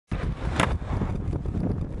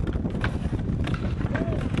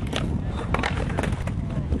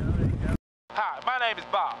My name is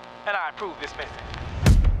Bob, and I approve this message.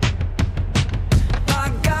 I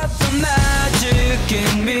got the magic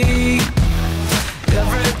in me.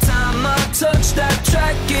 Every time I touch that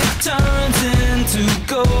track, it turns into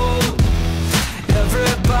gold.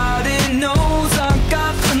 Everybody knows I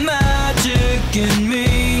got the magic in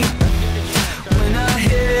me. When I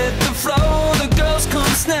hit the floor, the girls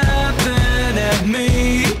come snapping at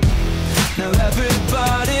me. Now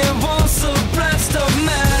everybody wants a blast of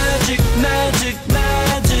magic, magic,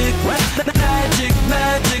 magic, magic,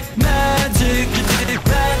 magic, magic,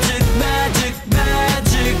 magic, magic,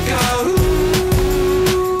 magic,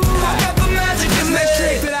 oh. I got the magic in me. Next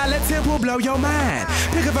trick that I let tempo blow your mind.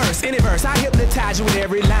 Pick a verse, any verse, I hypnotize you with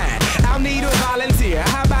every line. I'll need a volunteer,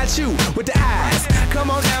 how about you with the eyes? Come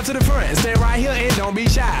on down to the front, stay right here and don't be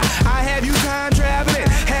shy. I have you time traveling,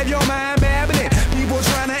 have your mind babbling. People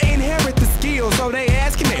trying to inherit the skills, so they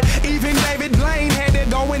asking it. Even David Blaine had to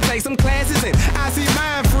go and take some classes in. I see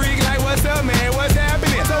mind freak like, what's up, man, what's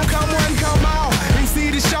happening? So come on, come on, and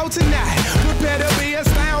see the show tonight. Prepare to be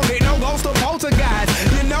astounded, no ghost or poltergeist.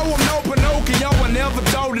 You know I'm no Pinocchio, I never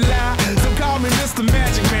told a lie. So call me Mr.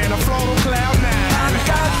 Magic Man, I float on cloud nine. I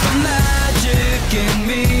got the magic in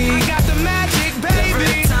me. I got the magic, baby.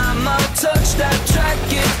 Every time I touch that track,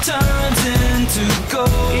 it turns into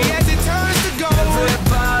gold. Yes, it turns to gold.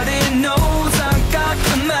 Everybody knows I got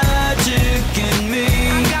the magic in me.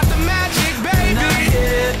 I got the magic, baby. When I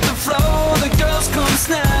hit the floor, the girls come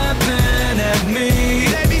snapping at me.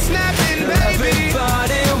 They be snapping, baby.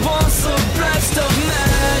 Everybody wants a blast of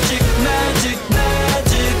magic, magic,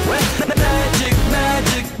 magic, magic,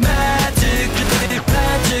 magic, magic,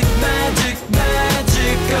 magic, magic,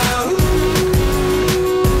 magic, oh.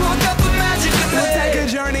 I got the magic in me. We'll take a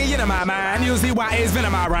journey into my mind. You'll see why it's been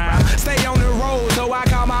in my rhyme. Stay on the road, so I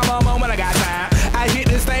call my mama when I got time. I hit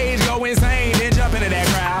the stage, go insane, then jump into that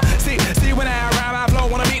crowd. See when I rhyme, I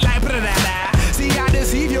flow on a beat like da-da-da-da. See, I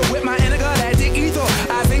deceive you with my intergalactic ether.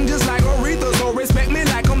 I sing just like Aretha, so respect me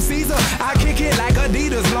like I'm Caesar. I kick it like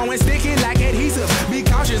Adidas, blowing, sticking